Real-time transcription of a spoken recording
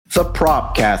The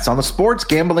Propcast on the Sports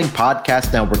Gambling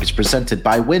Podcast Network is presented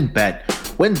by WynnBET.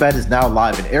 WynnBET is now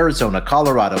live in Arizona,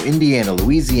 Colorado, Indiana,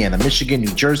 Louisiana, Michigan,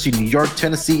 New Jersey, New York,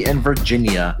 Tennessee, and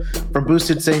Virginia. From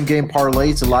boosted same-game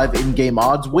parlays to live in-game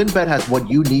odds, WynnBET has what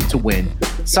you need to win.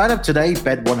 Sign up today,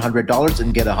 bet $100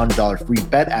 and get a $100 free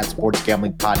bet at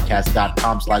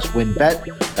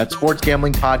sportsgamblingpodcast.com/wynnbet. That's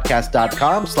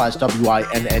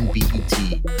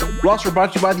sportsgamblingpodcast.com/WINNBET. We're also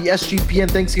brought to you by the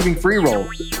SGPN Thanksgiving Free Roll.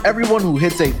 Everyone who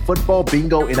hits a football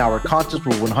bingo in our contest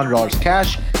will win $100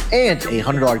 cash and a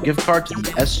 $100 gift card to the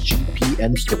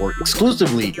SGPN store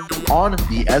exclusively on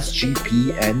the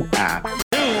SGPN app. And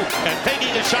taking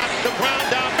a shot to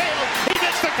ground downfield. He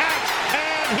gets the catch,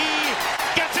 and he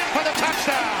gets in for the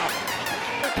touchdown.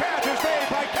 The catch is made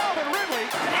by Calvin Ridley.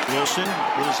 Wilson,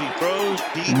 as he throws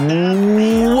deep.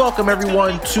 Welcome,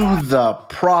 everyone, to the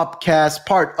Propcast,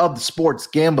 part of the Sports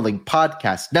Gambling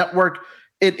Podcast Network.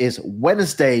 It is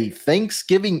Wednesday,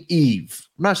 Thanksgiving Eve.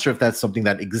 I'm not sure if that's something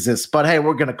that exists, but hey,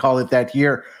 we're going to call it that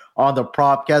here on the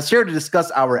Propcast, here to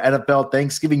discuss our NFL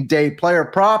Thanksgiving Day player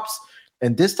props.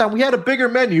 And this time we had a bigger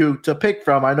menu to pick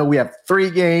from. I know we have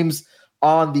 3 games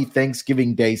on the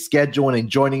Thanksgiving Day schedule, and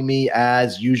joining me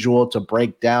as usual to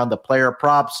break down the player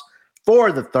props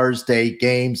for the Thursday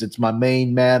games, it's my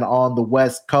main man on the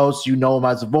West Coast. You know him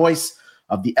as the voice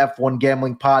of the F1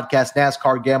 Gambling Podcast,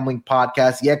 NASCAR Gambling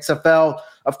Podcast, the XFL,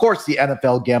 of course, the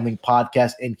NFL Gambling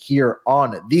Podcast, and here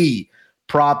on the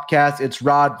Propcast, it's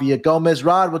Rod Villagomez.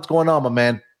 Rod, what's going on, my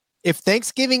man? If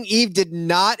Thanksgiving Eve did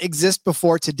not exist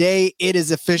before today, it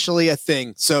is officially a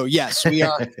thing. So yes, we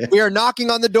are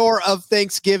knocking on the door of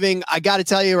Thanksgiving. I got to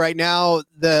tell you right now,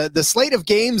 the slate of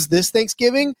games this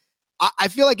Thanksgiving, I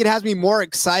feel like it has me more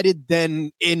excited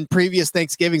than in previous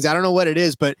Thanksgivings. I don't know what it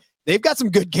is, but they've got some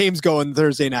good games going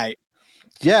Thursday night.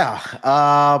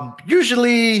 Yeah.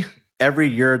 Usually every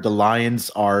year the Lions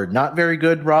are not very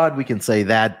good, Rod. We can say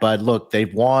that. But look,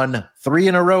 they've won 3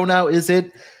 in a row now, is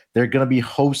it? They're going to be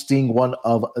hosting one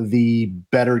of the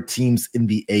better teams in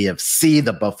the AFC,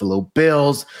 the Buffalo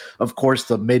Bills. Of course,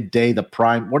 the midday, the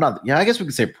prime. I guess we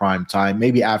could say prime time.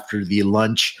 Maybe after the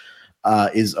lunch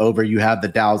is over, you have the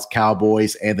Dallas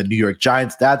Cowboys and the New York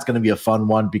Giants. That's going to be a fun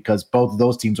one because both of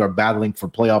those teams are battling for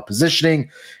playoff positioning.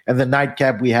 And the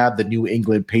nightcap, we have the New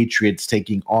England Patriots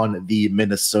taking on the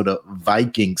Minnesota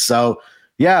Vikings. So,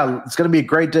 yeah, it's going to be a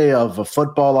great day of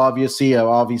football, obviously.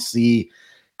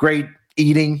 Great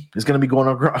eating is going to be going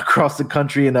across the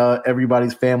country and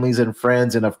everybody's families and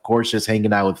friends. And, of course, just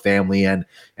hanging out with family and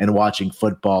watching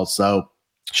football. So,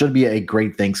 should be a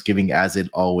great Thanksgiving as it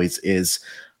always is.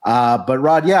 But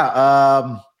Rod,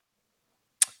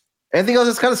 anything else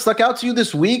that's kind of stuck out to you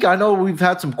this week? I know we've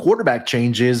had some quarterback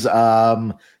changes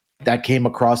that came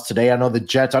across today. I know the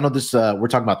Jets, we're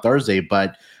talking about Thursday,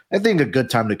 but I think a good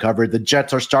time to cover it. The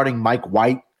Jets are starting Mike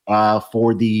White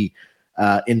for the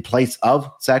in place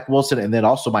of Zach Wilson. And then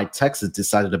also my Texans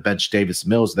decided to bench Davis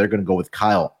Mills. They're going to go with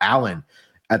Kyle Allen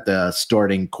at the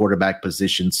starting quarterback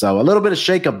position. So a little bit of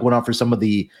shakeup going on for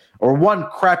one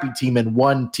crappy team and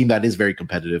one team that is very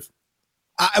competitive.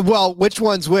 Well, which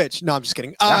one's which? No, I'm just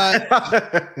kidding.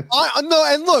 No,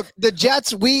 and look, the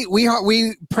Jets, we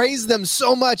praised them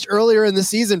so much earlier in the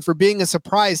season for being a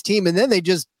surprise team, and then they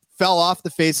just fell off the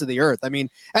face of the earth. I mean,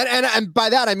 and by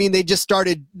that I mean they just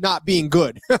started not being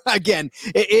good. Again,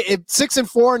 it's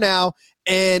 6-4 now,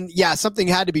 and yeah, something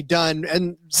had to be done.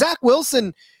 And Zach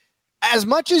Wilson, as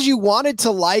much as you wanted to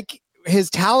like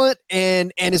his talent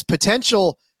and his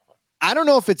potential, I don't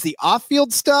know if it's the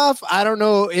off-field stuff. I don't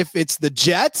know if it's the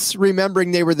Jets,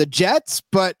 remembering they were the Jets.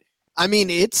 But, I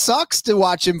mean, it sucks to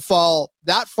watch him fall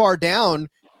that far down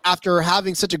after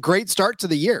having such a great start to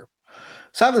the year.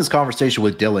 So I having this conversation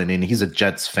with Dylan, and he's a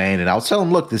Jets fan. And I was telling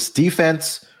him, look, this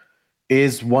defense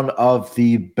is one of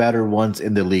the better ones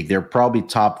in the league. They're probably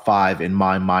top 5 in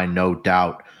my mind, no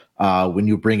doubt. When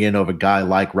you bring in over a guy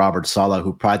like Robert Saleh,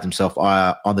 who prides himself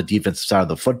on the defensive side of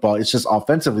the football, it's just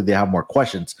offensively they have more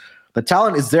questions. The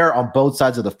talent is there on both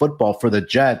sides of the football for the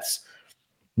Jets.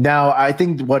 Now, I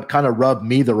think what kind of rubbed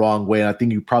me the wrong way, and I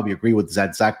think you probably agree with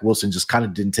that, Zach Wilson just kind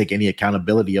of didn't take any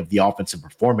accountability of the offensive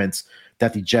performance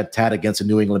that the Jets had against the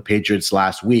New England Patriots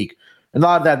last week. And a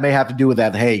lot of that may have to do with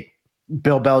that, hey,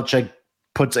 Bill Belichick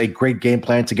puts a great game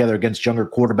plan together against younger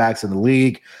quarterbacks in the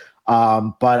league.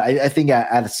 But I think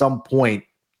at some point,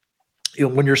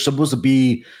 when you're supposed to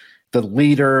be the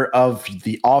leader of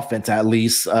the offense, at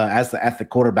least at the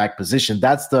quarterback position,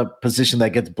 that's the position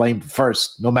that gets blamed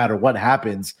first, no matter what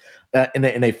happens in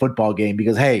a football game.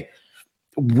 Because, hey,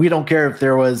 we don't care if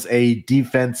there was a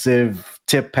defensive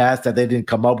tip pass that they didn't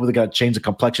come up with. It got to change the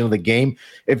complexion of the game.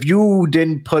 If you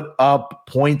didn't put up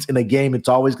points in a game, it's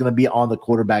always going to be on the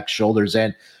quarterback's shoulders.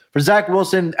 And for Zach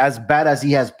Wilson, as bad as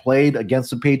he has played against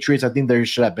the Patriots, I think there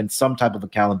should have been some type of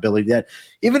accountability that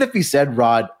even if he said,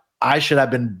 Rod, I should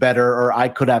have been better, or I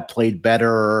could have played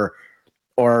better,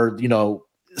 or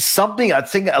something, I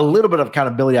think a little bit of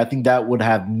accountability, I think that would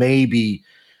have maybe,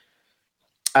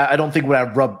 I don't think would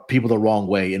have rubbed people the wrong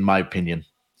way, in my opinion.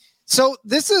 So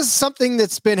this is something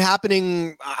that's been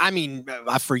happening,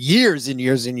 for years and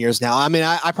years and years now. I mean,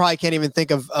 I probably can't even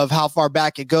think of how far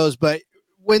back it goes, but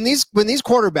when these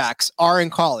quarterbacks are in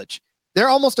college, they're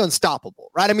almost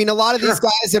unstoppable, right? I mean, a lot of these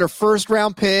guys that are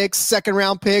first-round picks,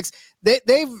 second-round picks,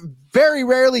 they've very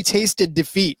rarely tasted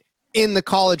defeat in the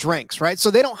college ranks, right?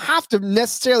 So they don't have to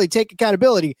necessarily take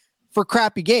accountability for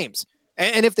crappy games.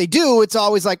 And if they do, it's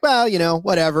always like, well,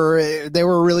 whatever. They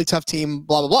were a really tough team,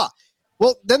 blah, blah, blah.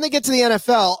 Well, then they get to the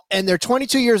NFL, and they're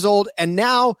 22 years old, and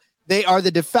now they are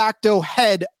the de facto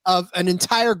head of an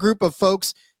entire group of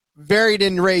folks varied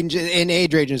in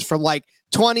age ranges from like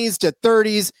 20s to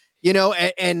 30s,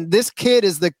 and this kid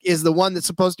is the one that's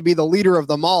supposed to be the leader of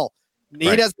them all.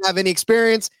 He doesn't have any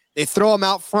experience. They throw him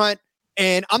out front.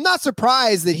 And I'm not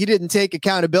surprised that he didn't take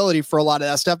accountability for a lot of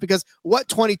that stuff, because what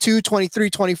 22, 23,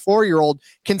 24-year-old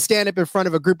can stand up in front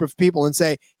of a group of people and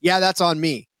say, yeah, that's on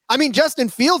me. I mean, Justin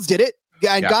Fields did it,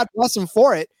 and God bless him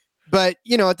for it. But,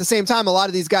 at the same time, a lot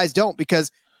of these guys don't,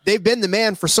 because they've been the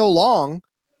man for so long.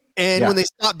 And when they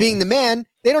stop being the man,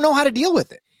 they don't know how to deal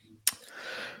with it.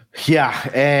 Yeah,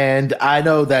 and I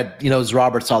know that, as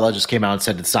Robert Saleh just came out and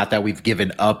said, it's not that we've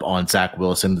given up on Zach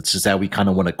Wilson. It's just that we kind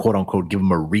of want to, quote unquote, give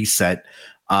him a reset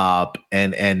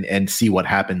and see what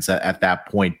happens at that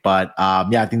point. But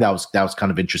I think that was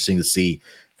kind of interesting to see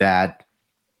that,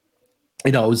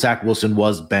 Zach Wilson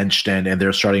was benched and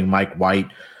they're starting Mike White.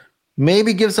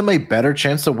 Maybe gives them a better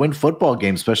chance to win football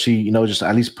games, especially, just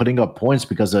at least putting up points,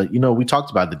 because, we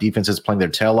talked about the defense is playing their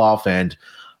tail off, and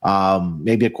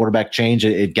maybe a quarterback change,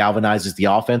 it galvanizes the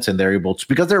offense, and they're able to,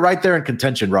 because they're right there in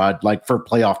contention, Rod, like for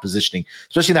playoff positioning,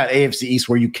 especially in that AFC East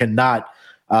where you cannot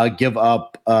give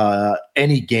up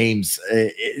any games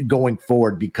going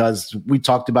forward, because we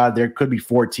talked about it, there could be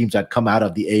 4 teams that come out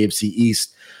of the AFC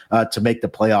East to make the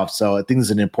playoffs. So I think it's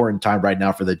an important time right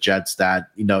now for the Jets that,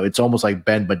 it's almost like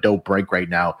bend but don't break right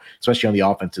now, especially on the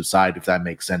offensive side, if that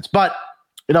makes sense. But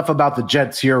enough about the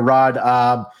Jets here,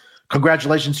 Rod.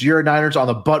 Congratulations to your Niners on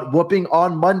the butt whooping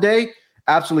on Monday.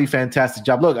 Absolutely fantastic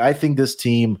job. Look, I think this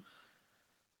team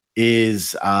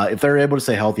is, if they're able to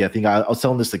stay healthy, I think I was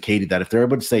telling this to Katie, that if they're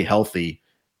able to stay healthy,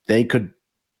 they could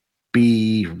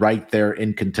be right there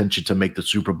in contention to make the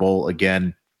Super Bowl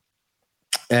again.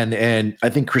 And I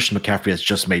think Christian McCaffrey has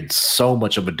just made so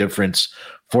much of a difference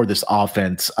for this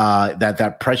offense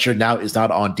that pressure now is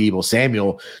not on Deebo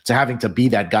Samuel to having to be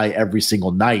that guy every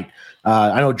single night.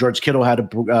 I know George Kittle had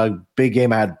a big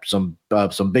game. I had some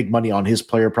big money on his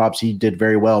player props. He did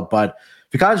very well. But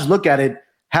if you kind of just look at it,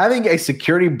 having a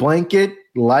security blanket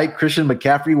like Christian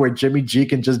McCaffrey where Jimmy G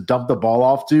can just dump the ball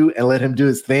off to and let him do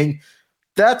his thing,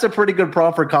 that's a pretty good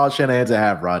problem for Kyle Shanahan to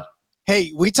have, Rod.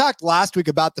 Hey, we talked last week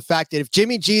about the fact that if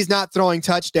Jimmy G's not throwing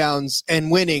touchdowns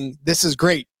and winning, this is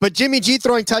great. But Jimmy G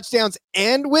throwing touchdowns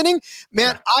and winning,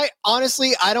 man, I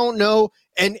honestly don't know.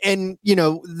 And the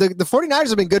 49ers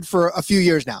have been good for a few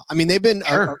years now. I mean, they've been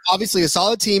obviously a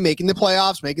solid team, making the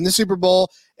playoffs, making the Super Bowl,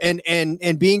 and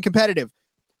being competitive.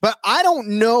 But I don't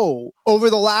know, over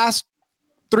the last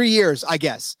 3 years, I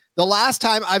guess, the last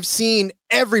time I've seen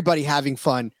everybody having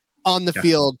fun on the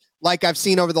field like I've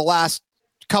seen over the last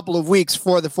couple of weeks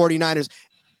for the 49ers.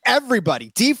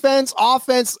 Everybody, defense,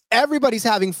 offense, everybody's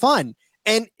having fun.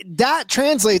 And that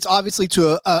translates obviously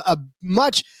to a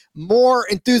much more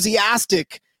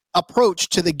enthusiastic approach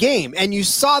to the game. And you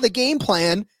saw the game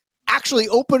plan actually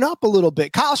open up a little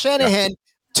bit. Kyle Shanahan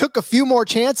took a few more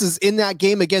chances in that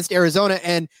game against Arizona.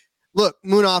 And look,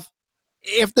 Munaf,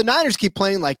 if the Niners keep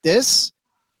playing like this,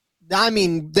 I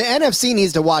mean, the NFC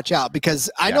needs to watch out,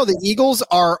 because I know the Eagles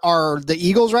are the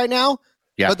Eagles right now,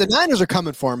 but the Niners are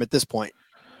coming for them at this point.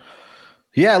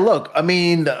 Yeah, look, I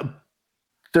mean,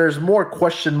 there's more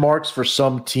question marks for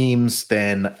some teams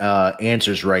than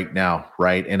answers right now,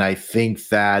 right? And I think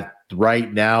that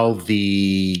right now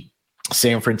the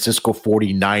San Francisco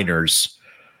 49ers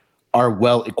are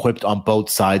well equipped on both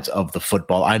sides of the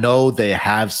football. I know they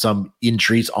have some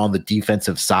injuries on the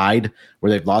defensive side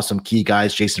where they've lost some key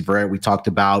guys, Jason Verrett we talked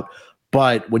about,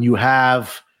 but when you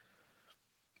have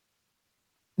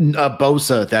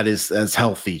Bosa that is as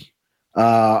healthy,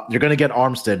 you're going to get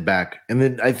Armstead back. And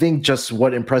then I think just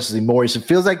what impresses me more is it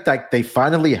feels like they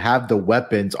finally have the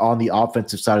weapons on the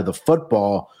offensive side of the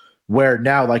football, where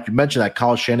now, like you mentioned, that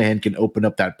Kyle Shanahan can open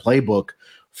up that playbook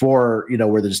for,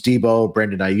 where there's Debo,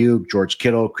 Brandon Ayuk, George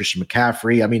Kittle, Christian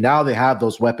McCaffrey. I mean, now they have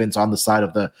those weapons on the side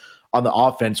of on the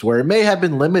offense where it may have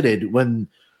been limited when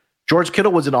George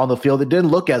Kittle wasn't on the field. It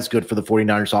didn't look as good for the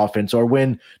 49ers offense, or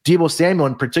when Debo Samuel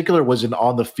in particular wasn't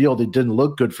on the field, it didn't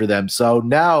look good for them. So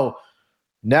now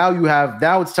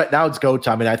it's go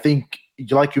time. And I think,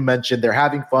 like you mentioned, they're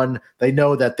having fun. They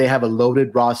know that they have a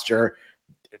loaded roster.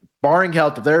 Barring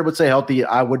health, if they're able to stay healthy,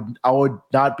 I would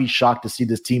not be shocked to see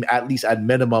this team, at least at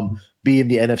minimum, be in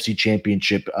the NFC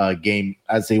Championship game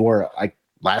as they were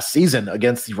last season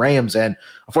against the Rams. And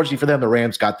unfortunately for them, the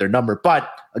Rams got their number. But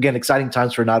again, exciting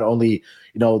times for not only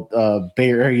Bay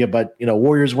Area, but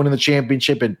Warriors winning the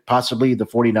championship and possibly the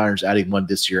 49ers adding one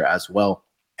this year as well.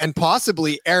 And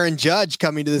possibly Aaron Judge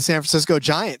coming to the San Francisco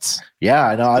Giants. Yeah,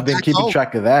 I know. I've been keeping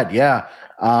track of that. Yeah.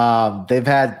 They've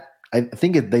had, I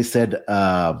think they said,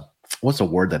 what's the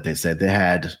word that they said? They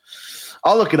had,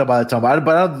 I'll look it up by the time,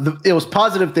 but it was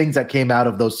positive things that came out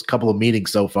of those couple of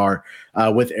meetings so far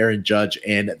with Aaron Judge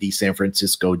and the San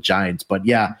Francisco Giants. But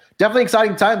yeah, definitely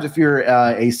exciting times if you're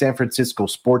a San Francisco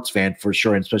sports fan for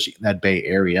sure, and especially in that Bay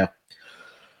Area.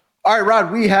 All right,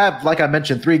 Rod, we have, like I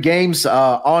mentioned, 3 games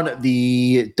on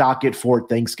the docket for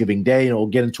Thanksgiving Day, and we'll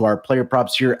get into our player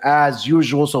props here as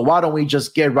usual. So why don't we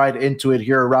just get right into it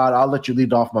here, Rod? I'll let you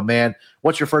lead off, my man.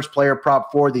 What's your first player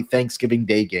prop for the Thanksgiving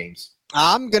Day games?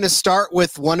 I'm going to start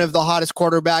with one of the hottest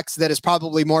quarterbacks that is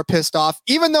probably more pissed off.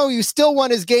 Even though he still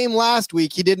won his game last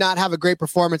week, he did not have a great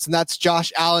performance, and that's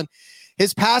Josh Allen.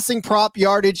 His passing prop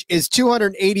yardage is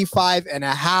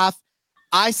 285.5.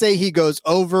 I say he goes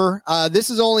over. This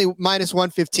is only minus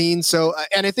 115. So,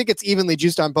 and I think it's evenly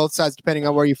juiced on both sides, depending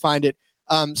on where you find it.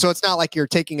 So it's not like you're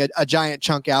taking a giant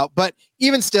chunk out, but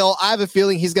even still, I have a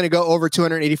feeling he's going to go over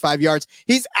 285 yards.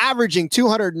 He's averaging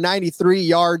 293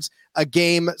 yards a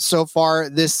game so far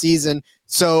this season.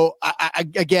 So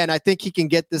I think he can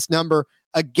get this number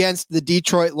against the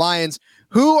Detroit Lions,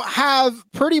 who have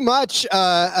pretty much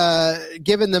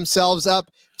given themselves up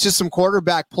to some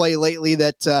quarterback play lately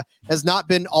that has not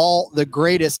been all the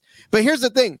greatest. But here's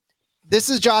the thing. This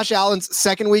is Josh Allen's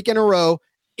second week in a row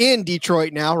in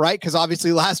Detroit now, right? Because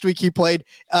obviously last week he played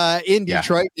in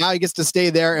Detroit. Yeah. Now he gets to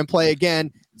stay there and play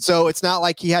again. So it's not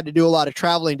like he had to do a lot of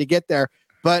traveling to get there.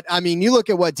 But, I mean, you look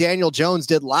at what Daniel Jones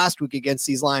did last week against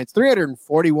these Lions,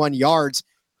 341 yards,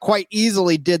 quite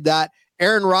easily did that.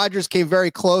 Aaron Rodgers came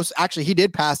very close. Actually, he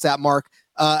did pass that mark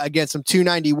against him,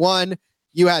 291.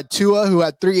 You had Tua, who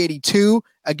had 382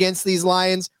 against these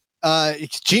Lions.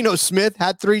 Geno Smith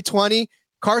had 320.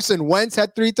 Carson Wentz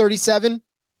had 337.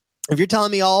 If you're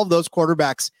telling me all of those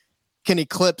quarterbacks can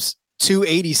eclipse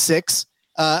 286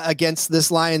 against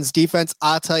this Lions defense,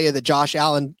 I'll tell you that Josh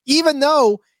Allen, even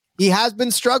though he has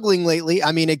been struggling lately,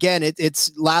 I mean, again,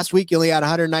 it's last week he only had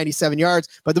 197 yards,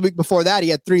 but the week before that he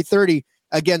had 330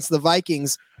 against the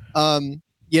Vikings.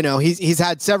 He's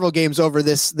had several games over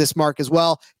this mark as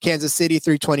well. Kansas City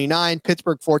 329,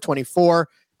 Pittsburgh 424,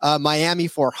 Miami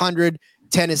 400,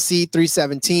 Tennessee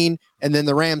 317, and then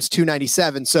the Rams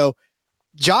 297. So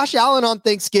Josh Allen on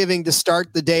Thanksgiving to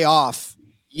start the day off.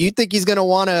 You think he's going to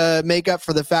want to make up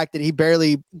for the fact that he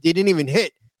didn't even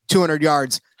hit 200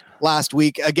 yards last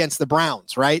week against the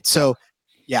Browns, right? So,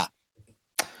 yeah.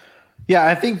 Yeah,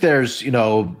 I think there's,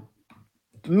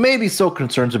 maybe still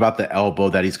concerns about the elbow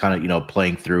that he's kind of,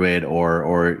 playing through it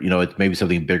or it's maybe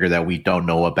something bigger that we don't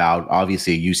know about.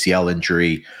 Obviously, a UCL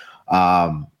injury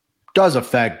does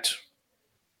affect,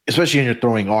 especially in your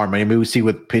throwing arm. I mean, we see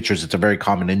with pitchers, it's a very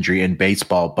common injury in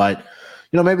baseball, but,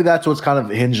 maybe that's what's kind of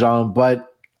hinged on. But,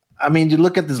 I mean, you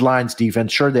look at this Lions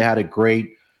defense, sure, they had a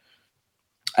great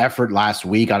effort last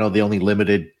week. I know they only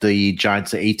limited the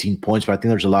Giants to 18 points, but I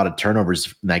think there's a lot of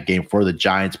turnovers in that game for the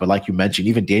Giants. But like you mentioned,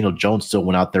 even Daniel Jones still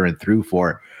went out there and threw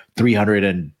for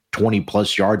 320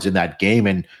 plus yards in that game.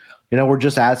 And, we're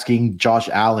just asking Josh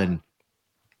Allen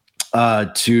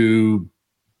to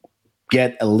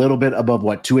get a little bit above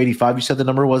 285. You said the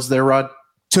number was there, Rod?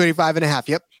 285.5.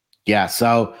 Yep. Yeah.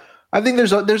 So I think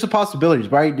there's a possibility,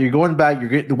 right? You're going back.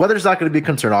 The weather's not going to be a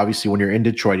concern, obviously, when you're in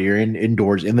Detroit. You're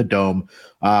indoors in the dome.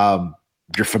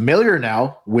 You're familiar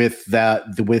now with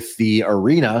the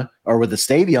arena or with the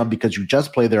stadium because you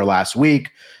just played there last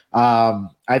week.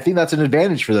 I think that's an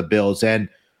advantage for the Bills. And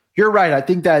you're right. I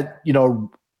think that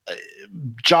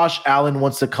Josh Allen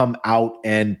wants to come out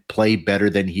and play better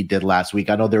than he did last week.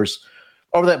 I know there's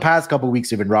over the past couple of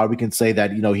weeks, even Rod, we can say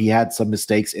that, he had some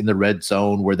mistakes in the red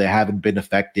zone where they haven't been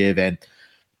effective. And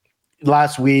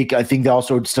last week, I think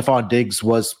also Stephon Diggs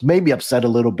was maybe upset a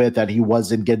little bit that he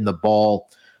wasn't getting the ball.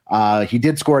 He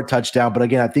did score a touchdown, but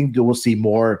again, I think we'll see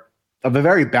more of a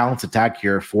very balanced attack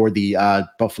here for the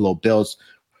Buffalo Bills.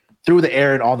 through the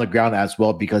air and on the ground as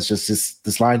well, because just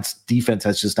this Lions defense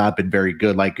has just not been very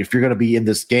good. Like, if you're going to be in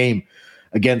this game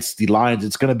against the Lions,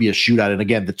 it's going to be a shootout. And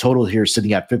again, the total here is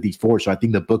sitting at 54. So I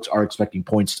think the books are expecting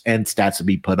points and stats to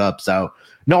be put up. So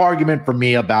no argument for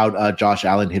me about Josh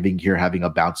Allen having a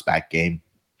bounce back game.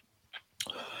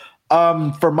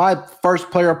 For my first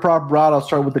player prop, Rod, I'll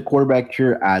start with the quarterback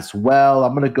here as well.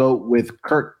 I'm going to go with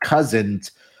Kirk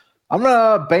Cousins. I'm going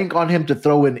to bank on him to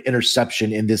throw an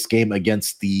interception in this game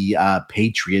against the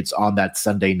Patriots on that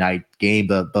Sunday night game,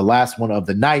 the last one of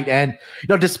the night. And,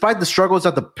 despite the struggles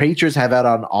that the Patriots have had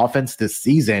on offense this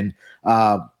season,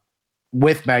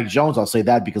 with Mac Jones, I'll say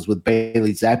that, because with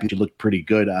Bailey Zappi, he looked pretty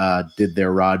good, did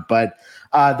their Rod. But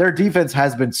their defense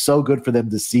has been so good for them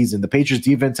this season. The Patriots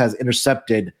defense has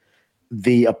intercepted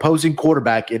the opposing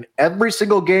quarterback in every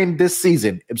single game this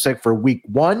season, except for week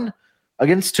 1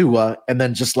 against Tua, and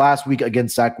then just last week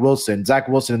against Zach Wilson. Zach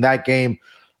Wilson in that game,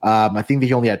 I think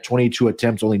he only had 22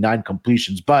 attempts, only 9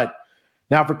 completions. But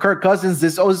now for Kirk Cousins,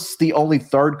 this was the only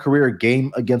third career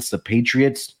game against the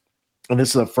Patriots, and this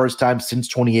is the first time since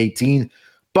 2018.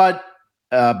 But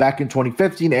back in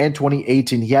 2015 and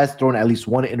 2018, he has thrown at least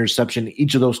one interception in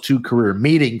each of those 2 career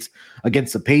meetings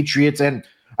against the Patriots. And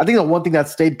I think the one thing that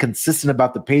stayed consistent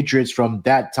about the Patriots from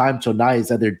that time till now is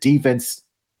that their defense,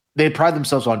 they pride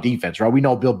themselves on defense, right? We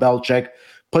know Bill Belichick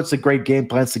puts the great game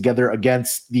plans together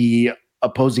against the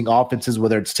opposing offenses,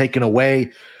 whether it's taking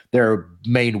away their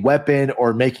main weapon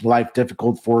or making life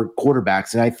difficult for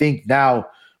quarterbacks. And I think now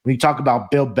when you talk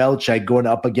about Bill Belichick going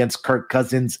up against Kirk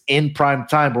Cousins in prime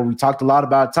time, where we talked a lot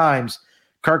about times,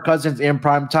 Kirk Cousins in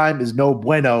prime time is no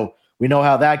bueno. We know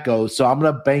how that goes. So I'm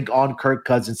going to bank on Kirk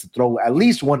Cousins to throw at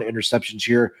least 1 interception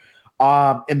here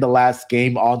in the last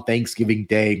game on Thanksgiving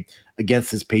Day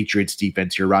against this Patriots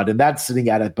defense here, Rod. And that's sitting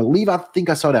at, I think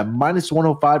I saw it at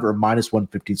 -105 or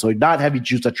 -115. So not heavy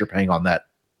juice that you're paying on that.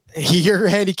 Your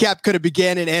handicap could have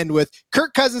began and end with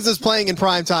Kirk Cousins is playing in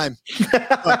prime time.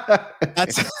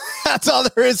 That's all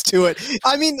there is to it.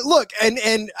 I mean, look,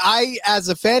 and I, as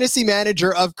a fantasy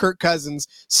manager of Kirk Cousins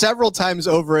several times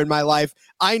over in my life,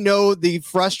 I know the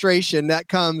frustration that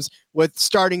comes with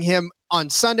starting him on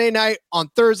Sunday night, on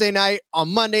Thursday night, on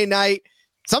Monday night,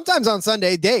 sometimes on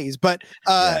Sunday days. But,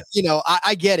 I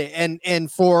get it. And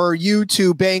for you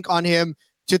to bank on him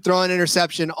to throw an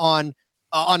interception on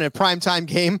a primetime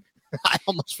game, I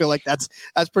almost feel like that's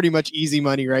pretty much easy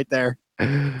money right there.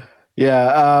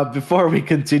 Yeah. Before we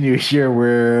continue here,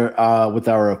 we're with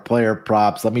our player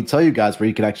props. Let me tell you guys where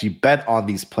you can actually bet on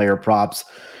these player props.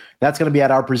 That's going to be at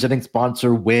our presenting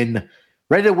sponsor, Win.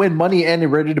 Ready to win money and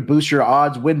ready to boost your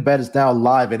odds? WynnBET is now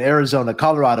live in Arizona,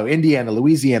 Colorado, Indiana,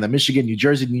 Louisiana, Michigan, New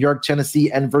Jersey, New York, Tennessee,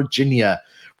 and Virginia.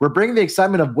 We're bringing the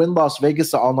excitement of Wynn Las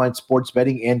Vegas to online sports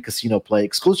betting and casino play.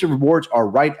 Exclusive rewards are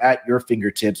right at your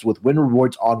fingertips with Win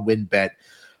Rewards on WynnBET.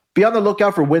 Be on the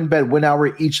lookout for WynnBET Win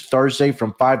Hour each Thursday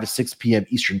from 5 to 6 p.m.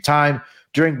 Eastern Time.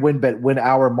 During WynnBET Win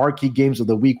Hour, marquee games of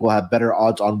the week will have better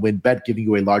odds on WynnBET, giving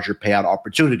you a larger payout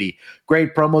opportunity.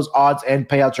 Great promos, odds, and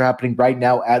payouts are happening right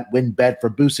now at WynnBET for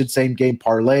boosted same-game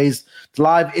parlays,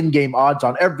 live in-game odds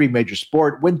on every major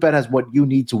sport. WynnBET has what you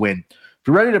need to win. If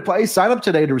you're ready to play, sign up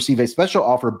today to receive a special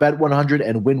offer, bet $100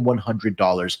 and win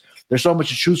 $100. There's so much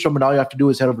to choose from, and all you have to do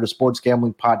is head over to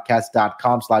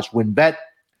sportsgamblingpodcast.com/WynnBET.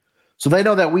 So they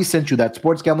know that we sent you that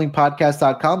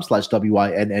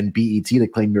sportsgamblingpodcast.com/WYNNBET to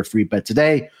claim your free bet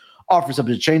today. Offer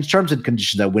subject to change, terms and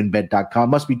conditions at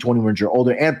wynnbet.com. Must be 21 years or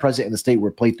older and present in the state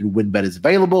where playthrough WynnBET is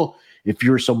available. If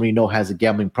you're someone you know has a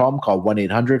gambling problem, call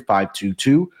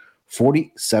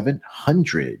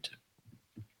 1-800-522-4700.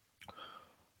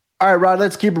 All right, Rod,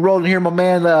 let's keep it rolling here, my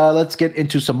man. Let's get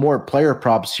into some more player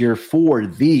props here for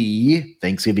the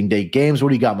Thanksgiving Day games. What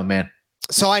do you got, my man?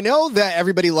 So I know that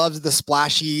everybody loves the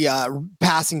splashy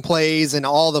passing plays and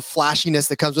all the flashiness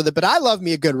that comes with it, but I love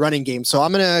me a good running game. So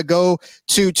I'm going to go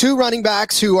to 2 running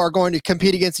backs who are going to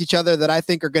compete against each other that I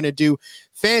think are going to do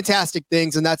fantastic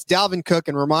things, and that's Dalvin Cook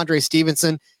and Ramondre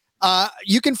Stevenson.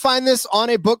 You can find this on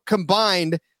a book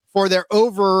combined for their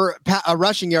over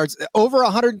rushing yards, over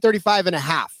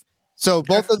 135.5. So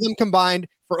both of them combined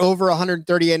for over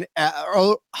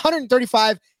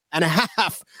 135 and a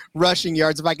half rushing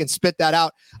yards, if I can spit that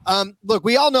out. Look,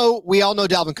 we all know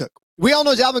Dalvin Cook. We all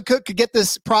know Dalvin Cook could get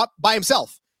this prop by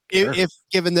himself if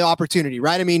given the opportunity,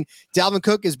 right? I mean, Dalvin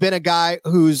Cook has been a guy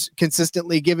who's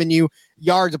consistently given you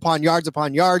yards upon yards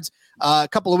upon yards. A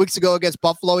couple of weeks ago against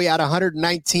Buffalo, he had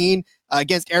 119.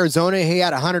 Against Arizona, he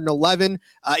had 111.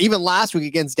 Even last week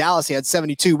against Dallas, he had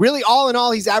 72. Really, all in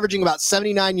all, he's averaging about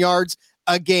 79 yards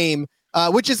a game,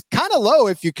 which is kind of low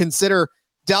if you consider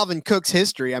Dalvin Cook's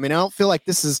history. I mean, I don't feel like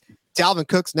this is Dalvin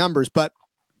Cook's numbers, but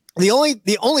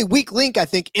The only weak link, I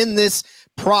think, in this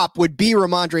prop would be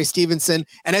Ramondre Stevenson.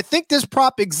 And I think this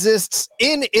prop exists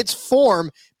in its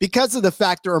form because of the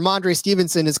fact that Ramondre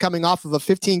Stevenson is coming off of a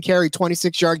 15-carry,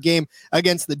 26-yard game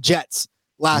against the Jets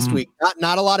last week.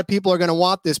 Not a lot of people are going to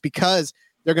want this because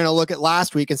they're going to look at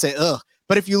last week and say, ugh.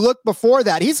 But if you look before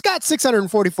that, he's got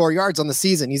 644 yards on the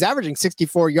season. He's averaging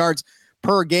 64 yards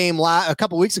per game. A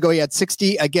couple weeks ago, he had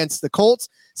 60 against the Colts,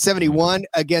 71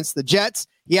 against the Jets.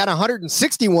 He had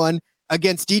 161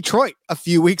 against Detroit a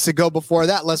few weeks ago before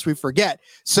that, lest we forget.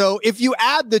 So if you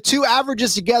add the two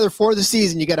averages together for the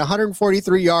season, you get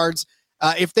 143 yards.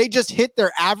 If they just hit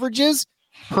their averages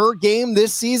per game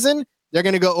this season, they're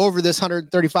going to go over this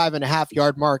 135.5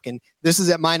 yard mark. And this is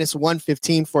at minus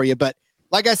 115 for you. But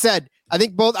like I said, I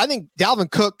think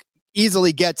Dalvin Cook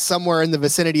easily gets somewhere in the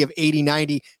vicinity of 80,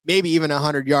 90, maybe even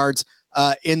 100 yards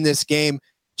in this game,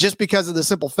 just because of the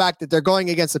simple fact that they're going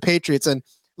against the Patriots. And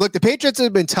look, the Patriots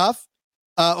have been tough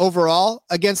overall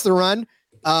against the run.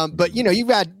 But, you've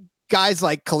had guys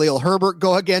like Khalil Herbert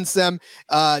go against them,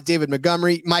 David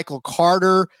Montgomery, Michael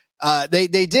Carter. They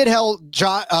did held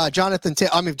Jonathan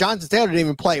Taylor. Jonathan Taylor didn't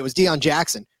even play. It was Deion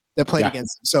Jackson that played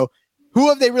against them. So who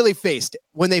have they really faced?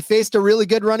 When they faced a really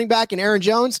good running back in Aaron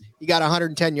Jones, he got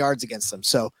 110 yards against them.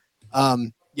 So,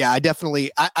 I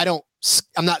definitely, I'm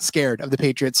not scared of the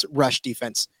Patriots rush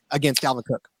defense against Dalvin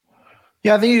Cook.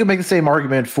 Yeah, I think you can make the same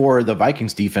argument for the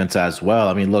Vikings defense as well.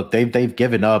 I mean, look, they've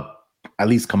given up at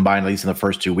least in the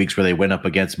first 2 weeks where they went up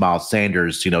against Miles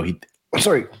Sanders.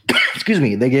 Excuse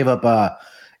me. They gave up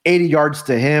 80 yards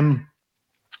to him,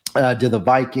 to the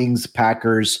Vikings,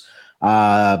 Packers,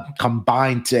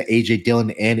 combined to AJ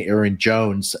Dillon and Aaron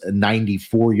Jones,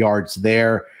 94 yards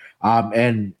there.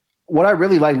 And what I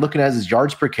really like looking at is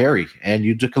yards per carry. And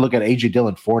you took a look at AJ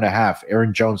Dillon, 4.5,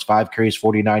 Aaron Jones, 5 carries,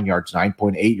 49 yards,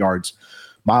 9.8 yards,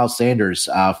 Miles Sanders,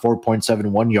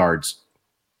 4.71 yards.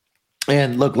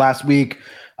 And look, last week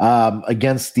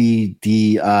against the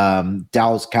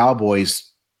Dallas Cowboys,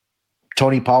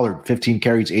 Tony Pollard, 15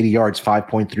 carries, 80 yards,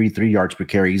 5.33 yards per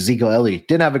carry. Ezekiel Elliott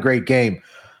didn't have a great game,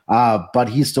 but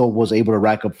he still was able to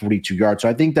rack up 42 yards. So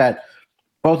I think that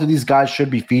both of these guys should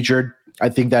be featured. I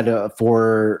think that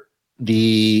for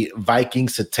the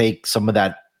Vikings to take some of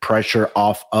that pressure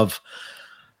off of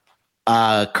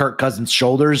Kirk Cousins'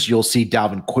 shoulders, you'll see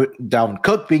Dalvin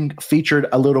Cook being featured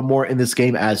a little more in this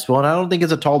game as well. And I don't think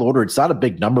it's a tall order. It's not a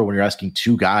big number when you're asking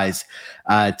two guys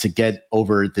to get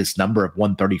over this number of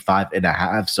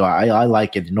 135.5. So I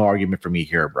like it. No argument for me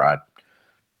here, Brad.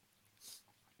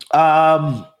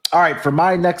 All right, for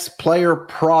my next player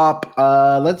prop,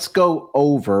 let's go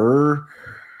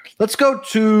back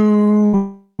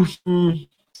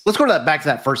to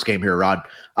that first game here, Rod.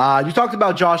 You talked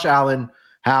about Josh Allen,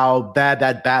 how bad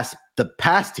the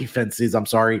pass defense is. I'm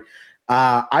sorry.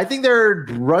 I think their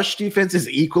rush defense is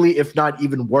equally, if not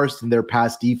even worse than their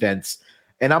pass defense.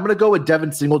 And I'm going to go with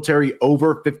Devin Singletary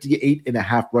over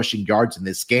 58.5 rushing yards in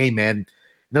this game. And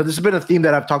this has been a theme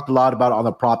that I've talked a lot about on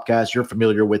the Propcast. You're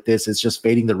familiar with this. It's just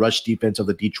fading the rush defense of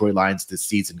the Detroit Lions this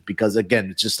season because, again,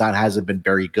 it's just hasn't been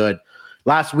very good.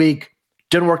 Last week,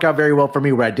 didn't work out very well for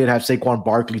me where I did have Saquon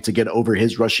Barkley to get over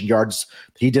his rushing yards.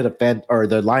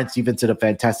 The Lions defense did a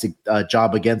fantastic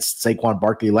job against Saquon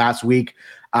Barkley last week.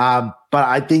 But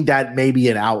I think that may be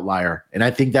an outlier. And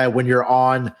I think that when you're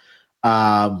on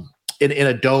in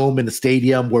a dome in the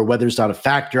stadium where weather's not a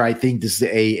factor, I think this is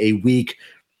a week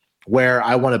where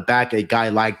I want to back a guy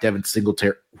like Devin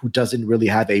Singletary who doesn't really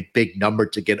have a big number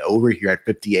to get over here at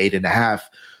 58.5.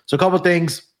 So a couple of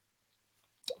things.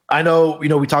 I know,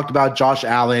 we talked about Josh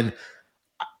Allen.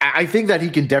 I think that he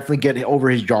can definitely get over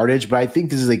his yardage, but I think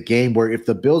this is a game where if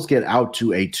the Bills get out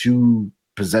to a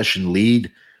 2-possession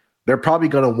lead, they're probably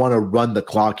going to want to run the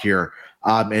clock here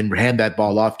and hand that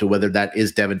ball off to whether that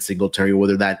is Devin Singletary or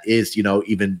whether that is,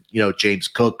 even James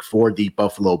Cook for the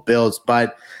Buffalo Bills.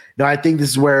 But I think this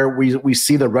is where we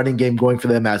see the running game going for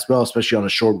them as well, especially on a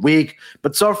short week.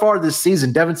 But so far this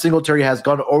season, Devin Singletary has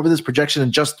gone over this projection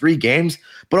in just 3 games.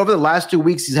 But over the last 2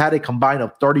 weeks, he's had a combined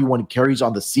of 31 carries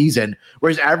on the season, where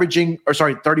he's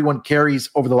 31 carries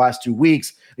over the last 2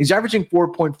 weeks. He's averaging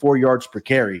 4.4 yards per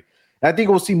carry. And I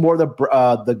think we'll see more of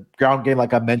the ground game,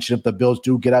 like I mentioned, if the Bills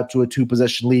do get out to a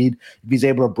 2-possession lead, if he's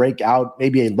able to break out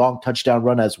maybe a long touchdown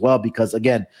run as well, because,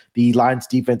 again, the Lions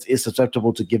defense is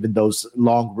susceptible to giving those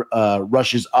long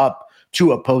rushes up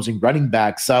to opposing running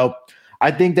backs. So I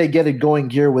think they get it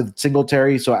going here with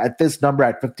Singletary. So at this number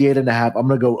at 58.5, I'm going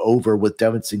to go over with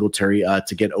Devin Singletary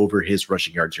to get over his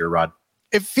rushing yards here, Rod.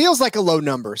 It feels like a low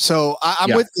number, so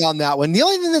I'm with you on that one. The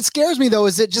only thing that scares me, though,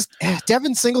 is that just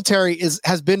Devin Singletary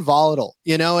has been volatile,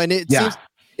 and it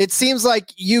it seems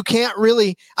like you can't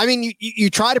really, I mean,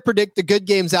 you try to predict the good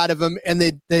games out of them and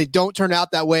they don't turn out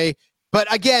that way.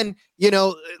 But again,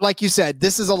 like you said,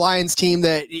 this is a Lions team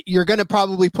that you're going to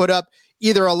probably put up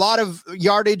either a lot of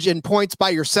yardage and points by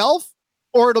yourself,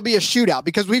 or it'll be a shootout,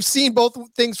 because we've seen both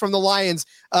things from the Lions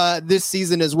this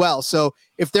season as well. So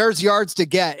if there's yards to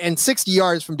get, and 60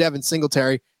 yards from Devin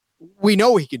Singletary, we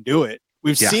know he can do it.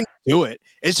 We've seen him do it.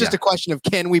 It's just a question of,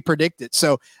 can we predict it?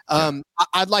 So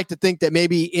I'd like to think that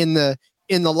maybe in the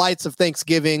lights of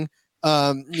Thanksgiving,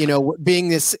 being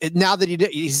this, now that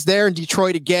he's there in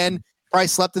Detroit again, probably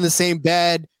slept in the same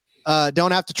bed,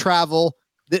 don't have to travel.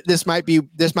 This might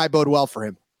bode well for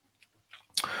him.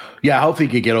 Yeah, I hope he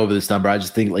could get over this number. I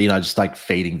just think, I just like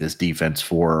fading this defense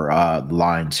for the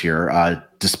Lions here,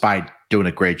 despite doing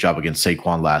a great job against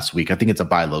Saquon last week. I think it's a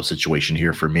buy low situation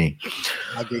here for me.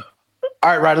 I agree. All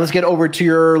right, Ryder, let's get over to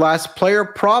your last player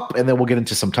prop, and then we'll get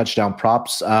into some touchdown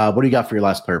props. What do you got for your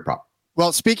last player prop?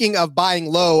 Well, speaking of buying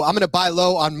low, I'm going to buy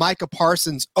low on Micah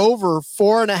Parsons over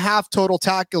 4.5 total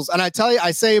tackles. And I tell you, I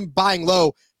say I'm buying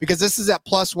low because this is at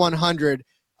plus 100.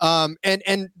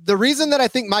 And the reason that I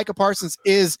think Micah Parsons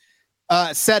is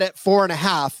set at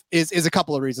 4.5 is a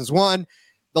couple of reasons. One,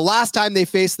 the last time they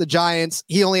faced the Giants,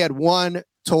 he only had one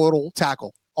total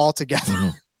tackle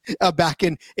altogether back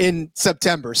in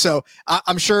September. So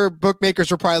I'm sure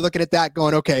bookmakers were probably looking at that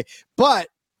going, okay. But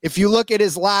if you look at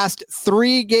his last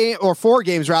 4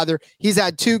 games, rather, he's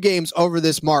had 2 games over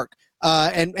this mark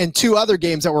and 2 other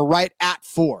games that were right at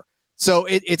 4. So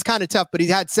it's kind of tough, but he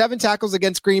had 7 tackles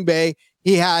against Green Bay.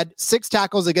 He had 6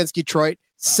 tackles against Detroit,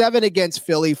 7 against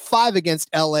Philly, 5 against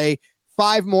LA,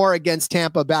 5 more against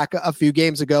Tampa back a few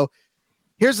games ago.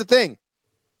 Here's the thing.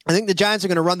 I think the Giants are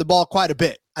going to run the ball quite a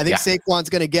bit. I think Saquon's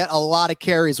going to get a lot of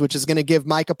carries, which is going to give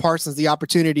Micah Parsons the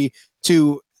opportunity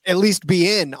to at least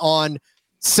be in on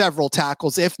several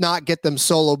tackles, if not get them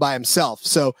solo by himself.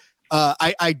 So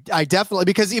I definitely,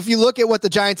 because if you look at what the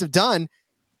Giants have done,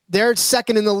 they're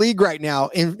second in the league right now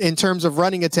in terms of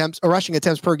running attempts or rushing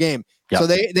attempts per game. Yep. So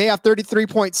they have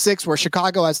 33.6 where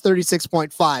Chicago has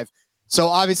 36.5. So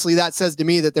obviously that says to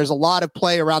me that there's a lot of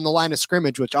play around the line of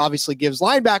scrimmage, which obviously gives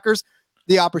linebackers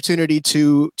the opportunity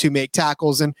to make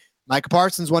tackles. And Micah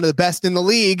Parsons, one of the best in the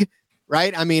league,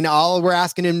 right? I mean, all we're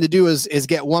asking him to do is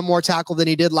get one more tackle than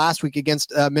he did last week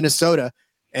against Minnesota,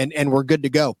 and we're good to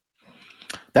go.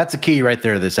 That's a key right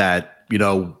there. This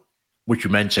what you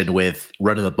mentioned with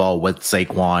running the ball with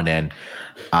Saquon and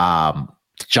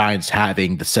the Giants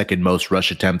having the second most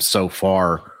rush attempts so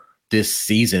far this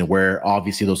season, where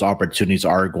obviously those opportunities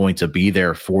are going to be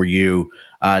there for you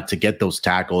to get those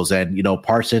tackles. And,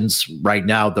 Parsons right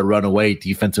now, the runaway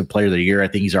defensive player of the year, I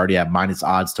think he's already at minus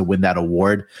odds to win that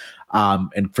award.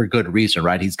 And for good reason,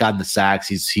 right? He's gotten the sacks.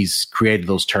 He's created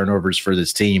those turnovers for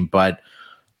this team. But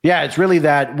yeah, it's really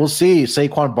that we'll see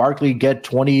Saquon Barkley get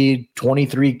 20,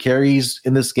 23 carries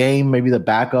in this game, maybe the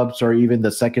backups or even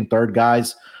the second, third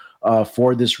guys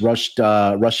for this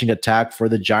rushing attack for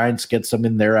the Giants, get some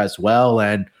in there as well.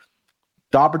 And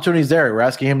the opportunity's there. We're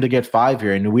asking him to get 5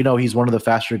 here. And we know he's one of the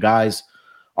faster guys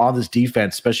on this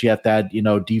defense, especially at that,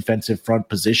 defensive front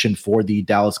position for the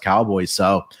Dallas Cowboys.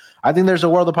 So I think there's a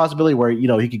world of possibility where,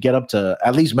 he could get up to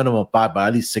at least minimum 5, but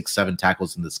at least 6, 7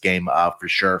 tackles in this game for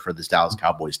sure for this Dallas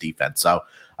Cowboys defense. So,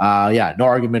 no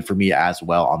argument for me as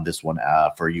well on this one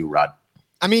for you, Rod.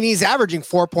 I mean, he's averaging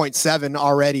 4.7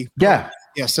 already. Yeah.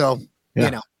 Yeah. So,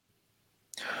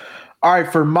 All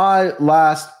right. For my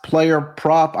last player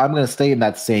prop, I'm going to stay in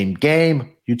that same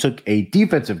game. You took a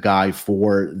defensive guy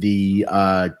for the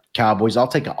Cowboys. I'll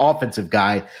take an offensive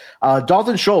guy.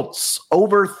 Dalton Schultz,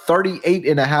 over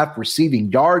 38.5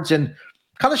 receiving yards, and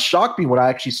kind of shocked me when I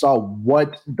actually saw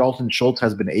what Dalton Schultz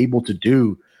has been able to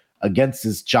do against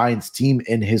this Giants team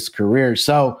in his career.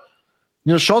 So,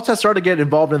 Schultz has started to get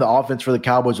involved in the offense for the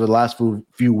Cowboys over the last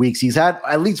few weeks. He's had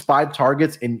at least 5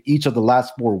 targets in each of the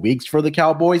last 4 weeks for the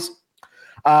Cowboys.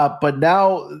 But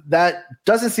now that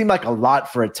doesn't seem like a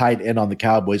lot for a tight end on the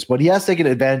Cowboys, but he has taken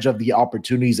advantage of the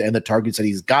opportunities and the targets that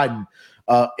he's gotten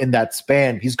in that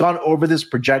span. He's gone over this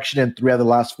projection in 3 of the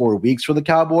last 4 weeks for the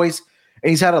Cowboys,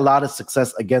 and he's had a lot of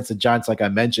success against the Giants, like I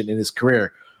mentioned, in his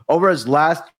career. Over his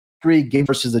last 3 games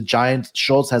versus the Giants,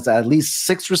 Schultz has at least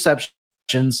 6 receptions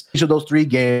each of those 3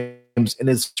 games, and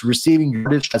his receiving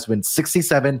yardage has been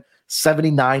 67,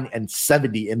 79, and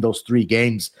 70 in those 3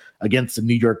 games against the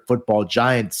New York Football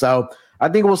Giants. So I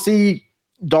think we'll see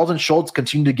Dalton Schultz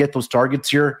continue to get those targets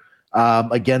here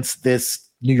against this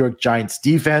New York Giants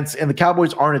defense. And the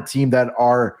Cowboys aren't a team that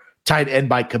are tight end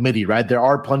by committee, right? There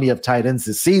are plenty of tight ends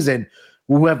this season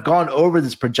who have gone over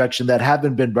this projection that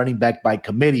haven't been running back by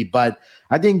committee. But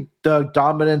I think the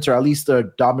dominance, or at least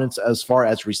the dominance as far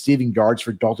as receiving yards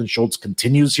for Dalton Schultz,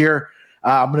 continues here.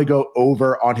 I'm going to go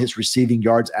over on his receiving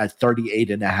yards at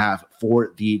 38.5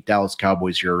 for the Dallas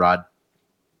Cowboys here, Rod.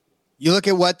 You look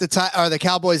at what the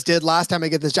Cowboys did last time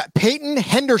against this. Peyton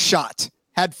Hendershot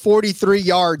had 43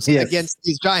 yards against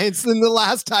these Giants in the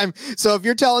last time. So if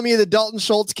you're telling me that Dalton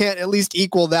Schultz can't at least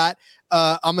equal that,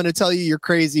 I'm going to tell you you're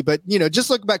crazy. But, just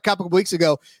look back a couple of weeks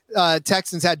ago,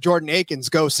 Texans had Jordan Akins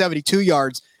go 72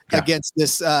 yards against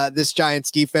this Giants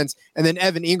defense. And then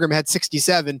Evan Ingram had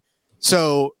 67.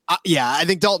 So, I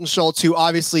think Dalton Schultz, who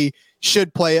obviously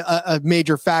should play a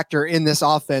major factor in this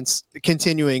offense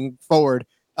continuing forward,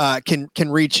 can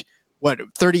reach,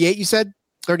 38 you said?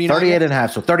 39? 38.5,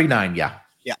 so 39, yeah.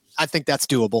 Yeah, I think that's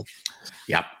doable.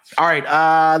 Yeah. All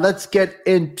right, let's get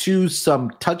into some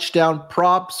touchdown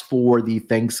props for the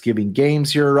Thanksgiving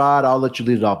games here, Rod. I'll let you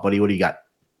lead it off, buddy. What do you got?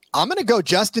 I'm going to go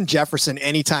Justin Jefferson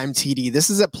anytime TD. This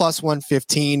is at plus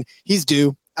 115. He's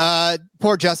due.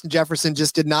 Poor Justin Jefferson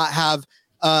just did not have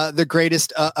the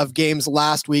greatest of games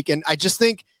last week. And I just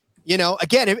think,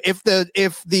 again, if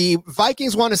the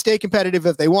Vikings want to stay competitive,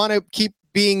 if they want to keep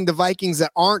being the Vikings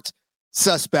that aren't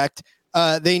suspect,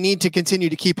 they need to continue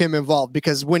to keep him involved,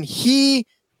 because when he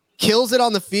kills it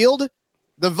on the field,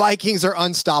 the Vikings are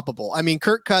unstoppable. I mean,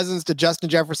 Kirk Cousins to Justin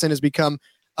Jefferson has become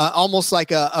almost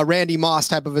like a Randy Moss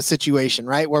type of a situation,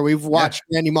 right? Where we've watched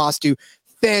Randy Moss do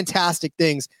fantastic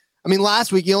things. I mean,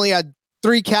 last week he only had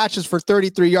 3 catches for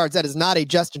 33 yards. That is not a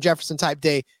Justin Jefferson type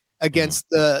day against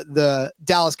the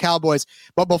Dallas Cowboys.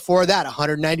 But before that,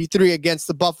 193 against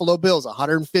the Buffalo Bills,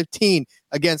 115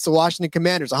 against the Washington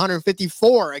Commanders,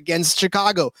 154 against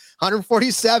Chicago,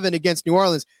 147 against New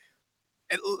Orleans.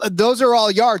 Those are all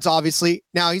yards, obviously.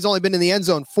 Now, he's only been in the end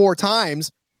zone 4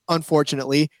 times,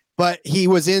 unfortunately, but he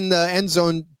was in the end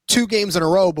zone 2 games in a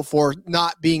row before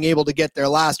not being able to get there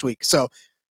last week. So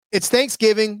it's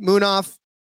Thanksgiving, Munaf.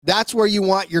 That's where you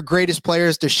want your greatest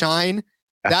players to shine.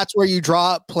 That's where you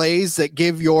draw up plays that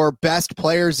give your best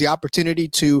players the opportunity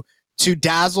to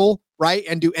dazzle, right,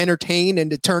 and to entertain and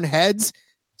to turn heads.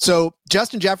 So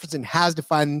Justin Jefferson has to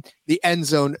find the end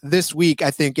zone this week,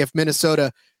 I think, if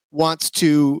Minnesota wants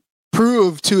to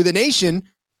prove to the nation,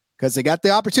 because they got the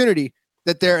opportunity,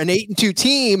 that they're an 8-2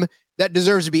 team that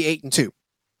deserves to be 8-2.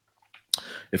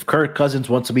 If Kirk Cousins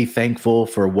wants to be thankful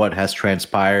for what has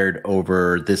transpired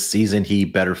over this season, he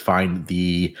better find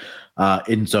the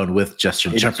end zone with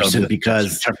Justin Jefferson,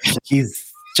 because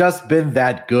he's just been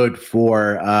that good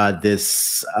for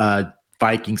this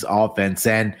Vikings offense.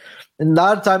 And a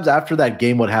lot of times after that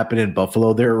game, what happened in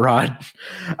Buffalo there, Rod,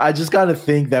 I just got to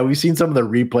think that we've seen some of the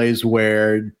replays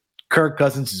where Kirk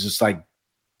Cousins is just like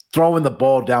throwing the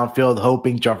ball downfield,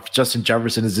 hoping Justin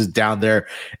Jefferson is just down there,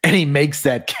 and he makes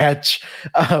that catch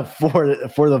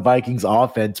for the Vikings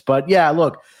offense. But yeah,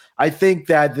 look, I think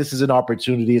that this is an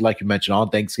opportunity, like you mentioned, on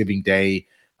Thanksgiving Day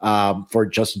for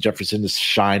Justin Jefferson to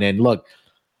shine. And look,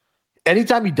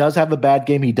 anytime he does have a bad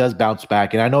game, he does bounce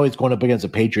back. And I know he's going up against the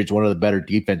Patriots, one of the better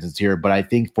defenses here, but I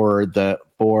think for the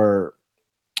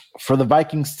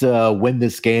Vikings to win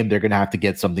this game, they're going to have to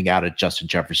get something out of Justin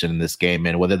Jefferson in this game.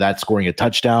 And whether that's scoring a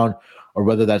touchdown or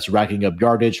whether that's racking up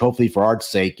yardage, hopefully for our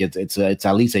sake, it's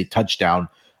at least a touchdown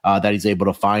that he's able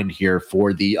to find here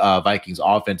for the Vikings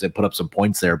offense and put up some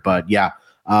points there. But yeah,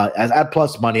 at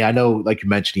plus money, I know, like you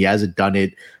mentioned, he hasn't done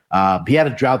it. He had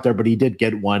a drought there, but he did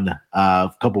get one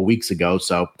a couple weeks ago.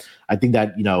 So I think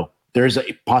that, there's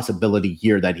a possibility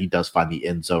here that he does find the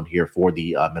end zone here for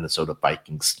the Minnesota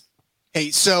Vikings. Hey,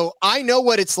 so I know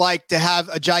what it's like to have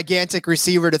a gigantic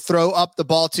receiver to throw up the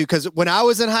ball to, because when I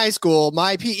was in high school,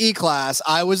 my PE class,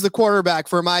 I was the quarterback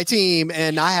for my team,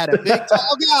 and I had a big,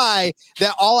 tall guy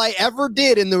that all I ever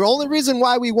did, and the only reason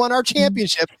why we won our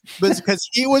championship was because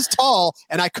he was tall,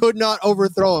 and I could not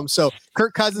overthrow him. So,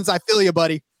 Kirk Cousins, I feel you,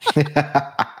 buddy. All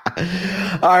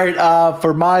right,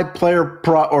 for my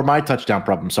my touchdown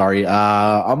prop,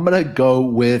 I'm going to go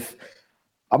with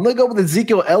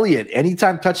Ezekiel Elliott.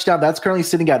 Anytime touchdown, that's currently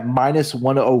sitting at minus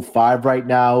 105 right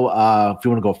now. If you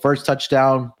want to go first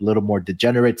touchdown, a little more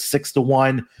degenerate,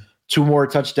 6-1, 2 or more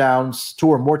touchdowns,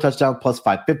 plus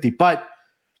 550. But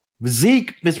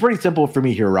Zeke, it's pretty simple for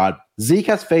me here, Rod. Zeke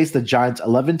has faced the Giants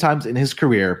 11 times in his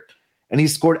career, and he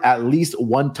scored at least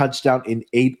 1 touchdown in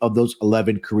 8 of those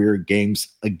 11 career games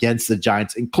against the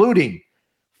Giants, including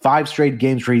 5 straight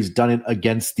games where he's done it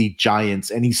against the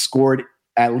Giants, and he scored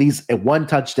at least 1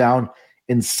 touchdown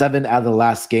in 7 out of the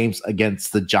last games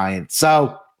against the Giants.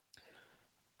 So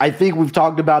I think we've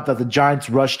talked about that the Giants'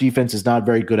 rush defense is not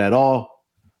very good at all.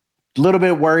 A little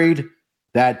bit worried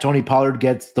that Tony Pollard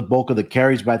gets the bulk of the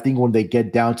carries, but I think when they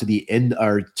get down to the end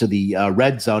or to the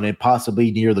red zone and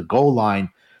possibly near the goal line,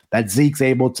 that Zeke's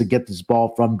able to get this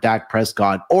ball from Dak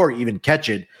Prescott or even catch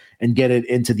it and get it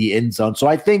into the end zone. So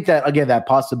I think that, again, that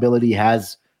possibility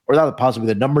has, or not the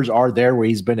possibility, the numbers are there where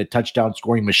he's been a touchdown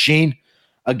scoring machine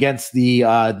against the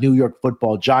New York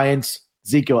Football Giants.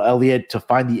 Ezekiel Elliott to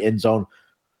find the end zone.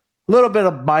 A little bit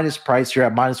of minus price here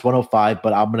at minus 105,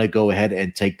 but I'm going to go ahead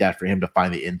and take that for him to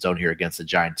find the end zone here against the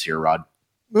Giants here, Rod.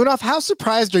 Munaf, how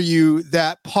surprised are you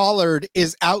that Pollard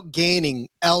is outgaining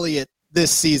Elliott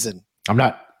this season? I'm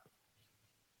not.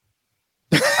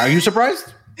 Are you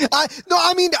surprised? No,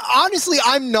 I mean, honestly,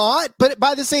 I'm not. But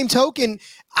by the same token,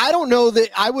 I don't know that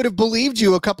I would have believed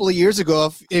you a couple of years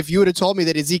ago if you would have told me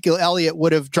that Ezekiel Elliott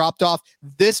would have dropped off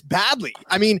this badly.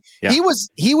 I mean, he was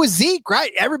Zeke,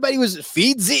 right? Everybody was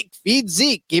feed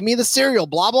Zeke, give me the cereal,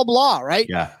 blah, blah, blah, right?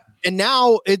 Yeah. And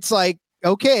now it's like,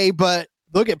 okay, but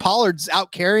look at Pollard's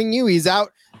out carrying you. He's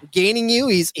out gaining you.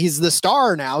 He's the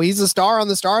star now. He's the star on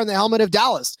the helmet of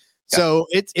Dallas. Yeah. So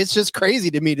it's just crazy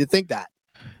to me to think that.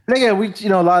 And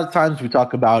again, a lot of times we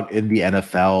talk about in the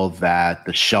NFL that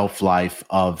the shelf life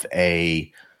of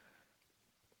a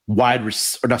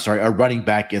running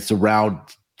back is around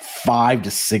 5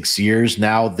 to 6 years.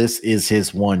 Now this is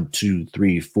his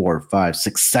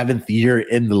 7th year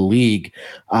in the league.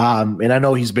 And I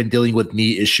know he's been dealing with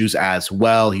knee issues as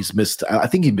well. I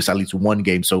think he missed at least one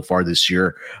game so far this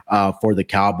year for the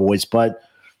Cowboys, but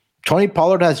Tony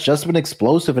Pollard has just been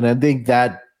explosive. And I think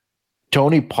that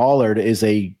Tony Pollard is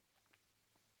a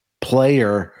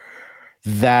player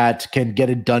that can get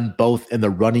it done both in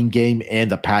the running game and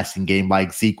the passing game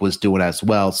like Zeke was doing as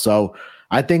well. So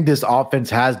I think this offense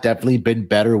has definitely been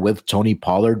better with Tony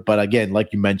Pollard. But again,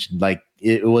 like you mentioned, like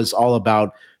it was all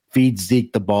about feed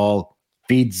Zeke the ball,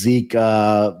 feed Zeke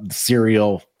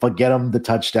cereal, forget him the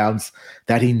touchdowns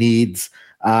that he needs.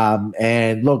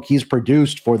 And look, he's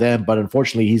produced for them, but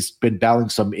unfortunately he's been battling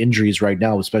some injuries right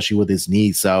now, especially with his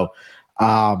knee. So,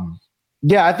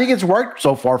 yeah, I think it's worked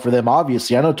so far for them.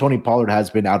 Obviously, I know Tony Pollard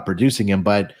has been outproducing him,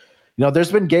 but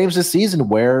there's been games this season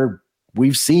where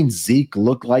we've seen Zeke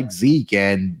look like Zeke,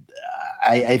 and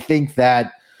I think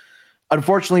that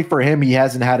unfortunately for him, he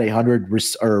hasn't had 100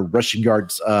 rushing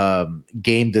yards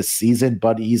game this season,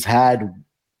 but he's had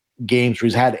games where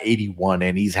he's had 81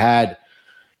 and he's had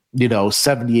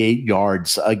 78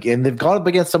 yards. Again, they've gone up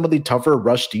against some of the tougher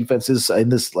rush defenses in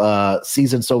this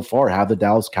season so far, have the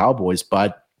Dallas Cowboys,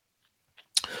 but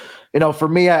for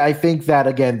me, I think that,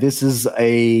 again, this is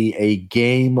a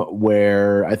game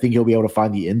where I think he'll be able to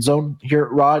find the end zone here,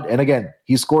 Rod. And again,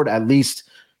 he scored at least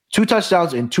 2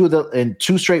 touchdowns in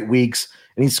 2 straight weeks,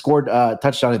 and he scored a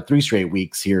touchdown in 3 straight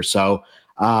weeks here. So,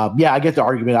 yeah, I get the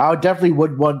argument. I definitely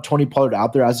would want Tony Pollard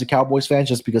out there as a Cowboys fan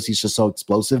just because he's just so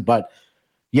explosive. But,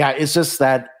 yeah, it's just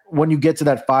that when you get to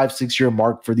that 5-6 year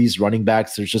mark for these running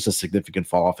backs, there's just a significant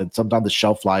fall off. And sometimes the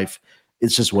shelf life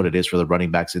is just what it is for the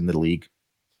running backs in the league.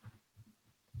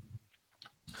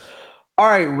 All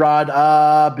right,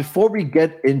 Rod, before we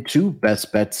get into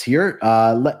best bets here,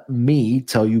 let me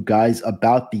tell you guys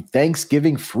about the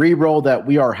Thanksgiving free roll that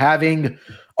we are having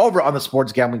over on the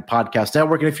Sports Gambling Podcast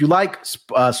Network. And if you like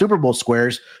Super Bowl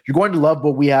squares, you're going to love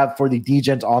what we have for the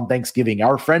DGens on Thanksgiving.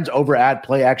 Our friends over at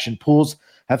Play Action Pools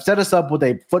have set us up with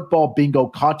a football bingo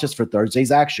contest for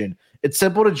Thursday's action. It's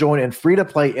simple to join and free to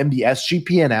play in the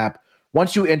SGPN app.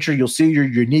 Once you enter, you'll see your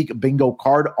unique bingo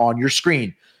card on your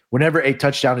screen. Whenever a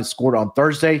touchdown is scored on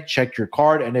Thursday, check your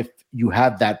card. And if you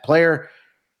have that player,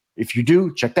 if you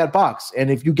do, check that box. And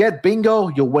if you get bingo,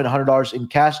 you'll win $100 in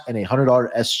cash and a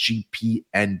 $100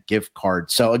 SGPN gift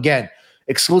card. So again,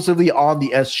 exclusively on the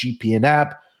SGPN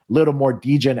app, a little more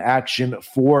DGen action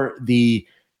for the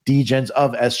DGens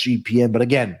of SGPN. But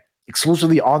again,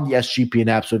 exclusively on the SGPN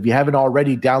app. So if you haven't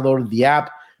already downloaded the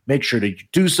app, make sure that you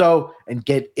do so and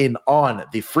get in on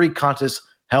the free contest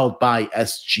held by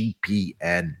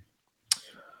SGPN.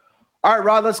 All right,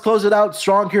 Rod, let's close it out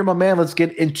strong here, my man. Let's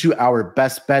get into our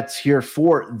best bets here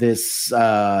for this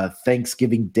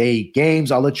Thanksgiving Day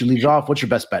games. I'll let you lead off. What's your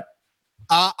best bet?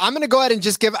 I'm going to go ahead and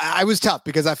just give – I was tough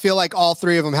because I feel like all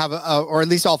 3 of them have or at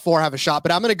least all 4 have a shot.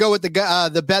 But I'm going to go with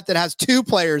the bet that has 2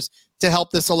 players to help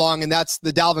this along, and that's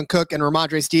the Dalvin Cook and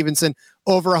Ramondre Stevenson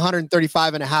over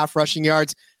 135.5 rushing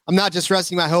yards. I'm not just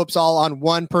resting my hopes all on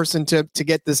one person to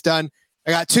get this done.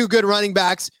 I got 2 good running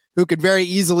backs who could very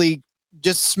easily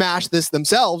just smash this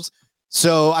themselves.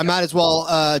 So I might as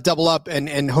well double up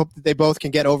and hope that they both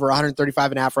can get over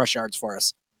 135.5 rush yards for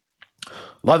us.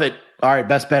 Love it. All right,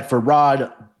 best bet for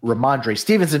Rod, Ramondre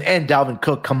Stevenson, and Dalvin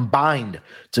Cook combined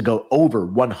to go over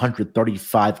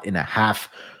 135.5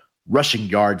 rushing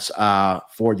yards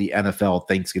for the NFL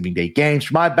Thanksgiving Day games.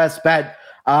 For my best bet,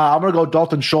 I'm going to go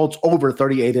Dalton Schultz over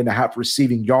 38.5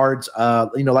 receiving yards.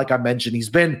 Like I mentioned, he's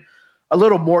been a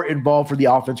little more involved for the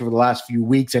offense over the last few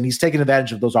weeks, and he's taken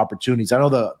advantage of those opportunities. I know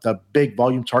the big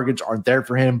volume targets aren't there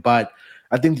for him, but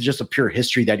I think just a pure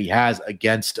history that he has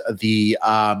against the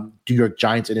New York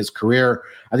Giants in his career,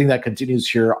 I think that continues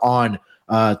here on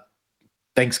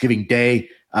Thanksgiving Day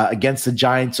against the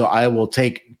Giants. So I will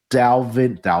take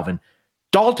Dalton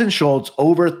Schultz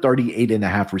over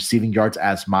 38.5 receiving yards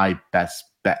as my best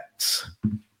bet.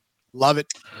 Love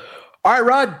it. All right,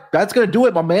 Rod, that's going to do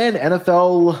it, my man.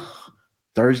 NFL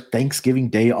Thursday, Thanksgiving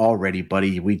Day already,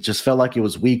 buddy. We just felt like it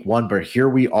was week 1, but here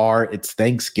we are. It's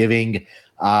Thanksgiving.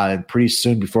 And pretty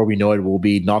soon, before we know it, we'll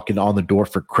be knocking on the door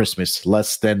for Christmas,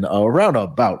 less than around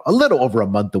about a little over a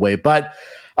month away. But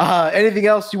anything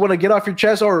else you want to get off your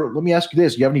chest? Or let me ask you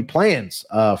this. Do you have any plans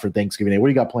for Thanksgiving Day? What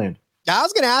do you got planned? I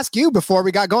was going to ask you before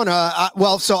we got going.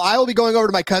 So I will be going over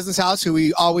to my cousin's house, who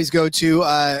we always go to,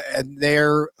 and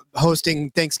they're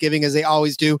hosting Thanksgiving as they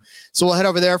always do. So we'll head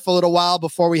over there for a little while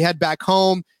before we head back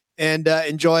home and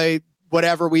enjoy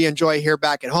whatever we enjoy here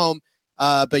back at home.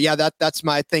 But yeah, that's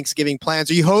my Thanksgiving plans.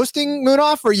 Are you hosting,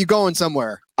 Munaf, or are you going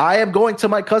somewhere? I am going to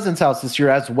my cousin's house this year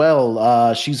as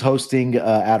well. She's hosting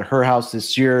at her house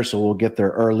this year, so we'll get there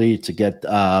early to get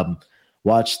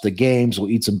watch the games.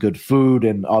 We'll eat some good food,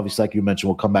 and obviously, like you mentioned,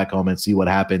 we'll come back home and see what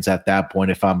happens at that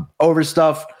point. If I'm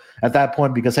overstuffed at that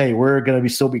point, because hey, we're gonna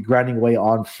still be grinding away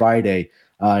on Friday,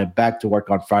 back to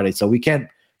work on Friday, so we can't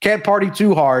party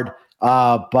too hard.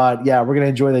 But yeah, we're gonna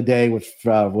enjoy the day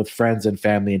with friends and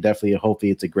family, and definitely,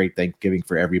 hopefully, it's a great Thanksgiving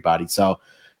for everybody. So,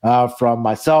 from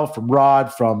myself, from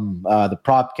Rod, from the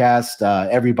Propcast,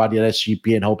 everybody at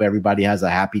SGPN, hope everybody has a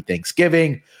happy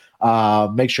Thanksgiving.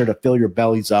 Make sure to fill your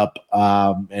bellies up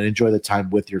and enjoy the time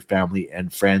with your family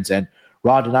and friends. And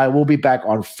Rod and I will be back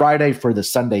on Friday for the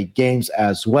Sunday games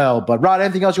as well. But Rod,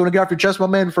 anything else you want to get off your chest, my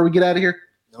man, before we get out of here?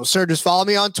 No, sir. Just follow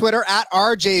me on Twitter at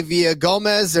RJ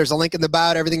Villagomez. There's a link in the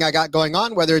bio to everything I got going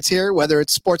on, whether it's here, whether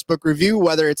it's Sportsbook Review,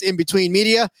 whether it's In Between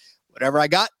Media, whatever I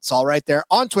got. It's all right there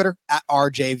on Twitter at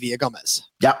RJ Villagomez.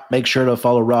 Yeah, make sure to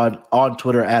follow Rod on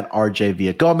Twitter at RJ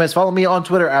Villagomez. Follow me on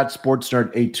Twitter at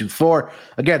SportsNerd824.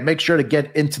 Again, make sure to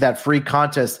get into that free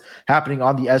contest happening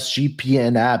on the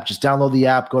SGPN app. Just download the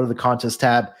app, go to the contest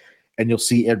tab, and you'll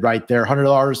see it right there.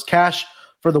 $100 cash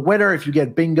for the winner if you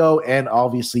get bingo, and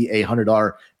obviously a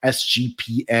 $100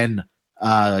 SGPN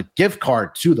gift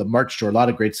card to the merch store. A lot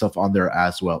of great stuff on there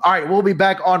as well. All right, we'll be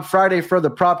back on Friday for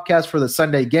the Propcast for the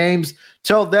Sunday games.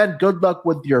 Till then, good luck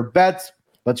with your bets.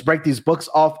 Let's break these books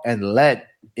off and let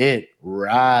it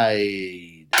ride.